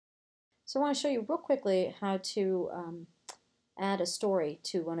So I want to show you real quickly how to add a story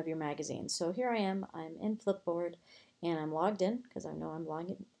to one of your magazines. So here I am, I'm in Flipboard and I'm logged in because I know I'm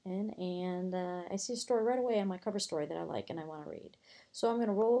logging in, and I see a story right away on my cover story that I like and I want to read. So I'm going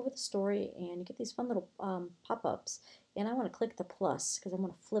to roll over the story and you get these fun little pop-ups, and I want to click the plus because I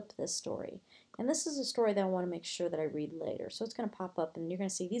want to flip this story. And this is a story that I want to make sure that I read later. So it's going to pop up and you're going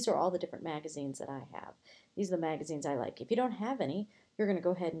to see these are all the different magazines that I have. These are the magazines I like. If you don't have any, you're going to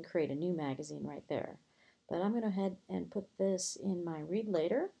go ahead and create a new magazine right there. But I'm going to go ahead and put this in my read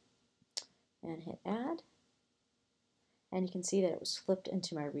later and hit add. And you can see that it was flipped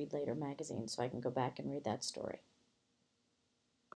into my read later magazine, so I can go back and read that story.